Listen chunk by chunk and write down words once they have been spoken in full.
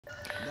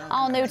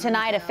All new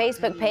tonight, a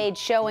Facebook page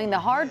showing the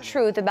hard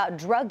truth about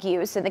drug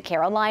use in the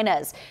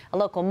Carolinas. A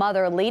local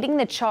mother leading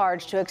the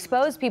charge to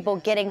expose people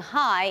getting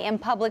high in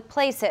public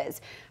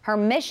places. Her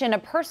mission a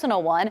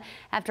personal one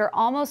after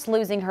almost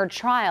losing her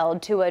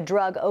child to a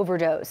drug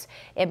overdose.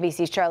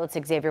 NBC Charlotte's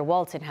Xavier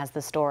Walton has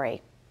the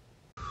story.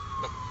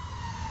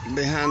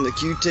 Behind the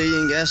QT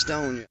in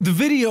Gaston. The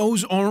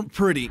videos aren't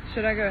pretty.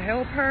 Should I go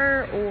help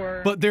her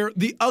or? But they're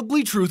the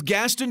ugly truth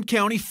Gaston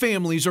County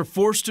families are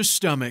forced to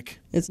stomach.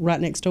 It's right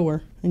next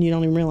door, and you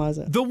don't even realize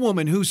it. The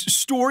woman whose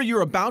story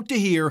you're about to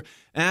hear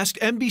asked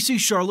NBC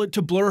Charlotte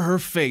to blur her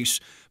face.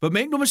 But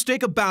make no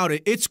mistake about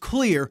it, it's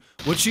clear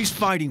what she's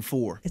fighting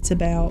for. It's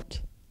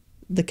about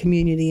the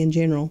community in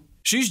general.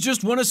 She's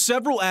just one of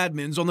several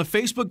admins on the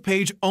Facebook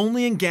page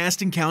Only in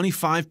Gaston County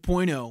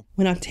 5.0.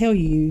 When I tell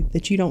you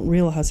that you don't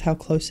realize how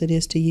close it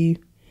is to you,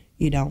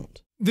 you don't.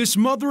 This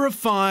mother of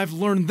 5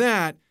 learned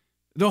that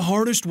the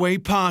hardest way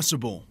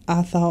possible.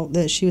 I thought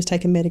that she was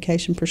taking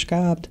medication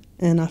prescribed,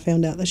 and I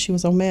found out that she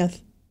was on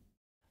meth.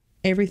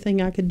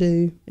 Everything I could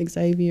do,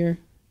 Xavier,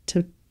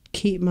 to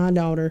keep my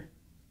daughter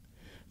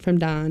from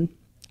dying,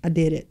 I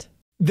did it.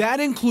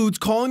 That includes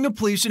calling the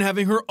police and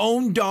having her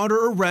own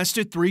daughter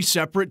arrested 3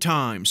 separate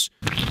times.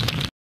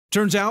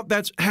 Turns out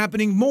that's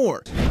happening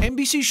more.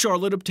 NBC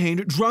Charlotte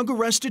obtained drug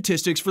arrest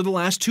statistics for the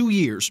last 2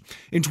 years.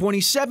 In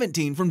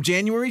 2017, from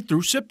January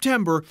through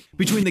September,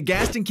 between the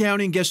Gaston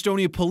County and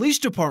Gastonia police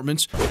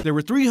departments, there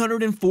were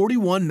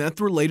 341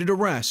 meth-related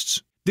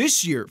arrests.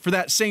 This year, for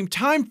that same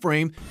time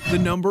frame, the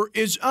number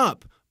is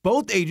up.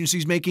 Both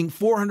agencies making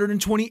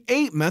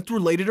 428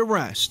 meth-related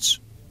arrests.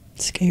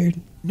 Scared.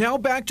 Now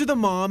back to the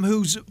mom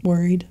who's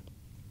worried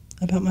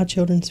about my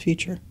children's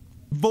future.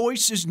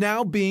 Voice is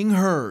now being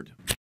heard.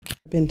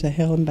 Been to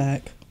hell and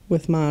back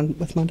with my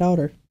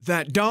daughter.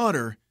 That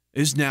daughter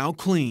is now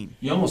clean.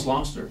 You almost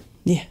lost her.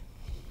 Yeah,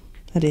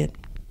 I did.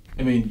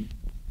 I mean,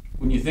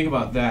 when you think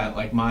about that,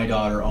 like my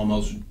daughter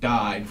almost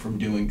died from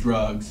doing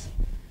drugs.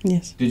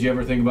 Yes. Did you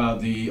ever think about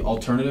the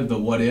alternative, the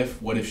what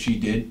if? What if she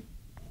did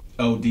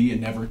OD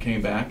and never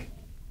came back?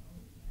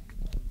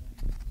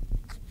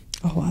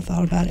 Oh, I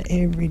thought about it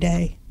every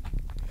day.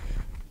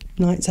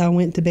 Nights I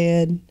went to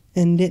bed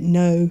and didn't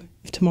know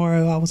if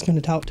tomorrow I was going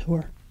to talk to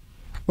her.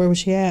 Where was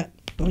she at?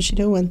 What was she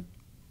doing?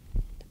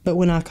 But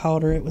when I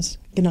called her, it was,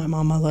 "Good night,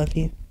 Mom, I love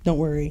you. Don't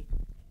worry."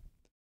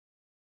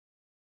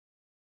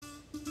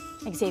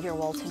 Xavier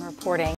Walton reporting.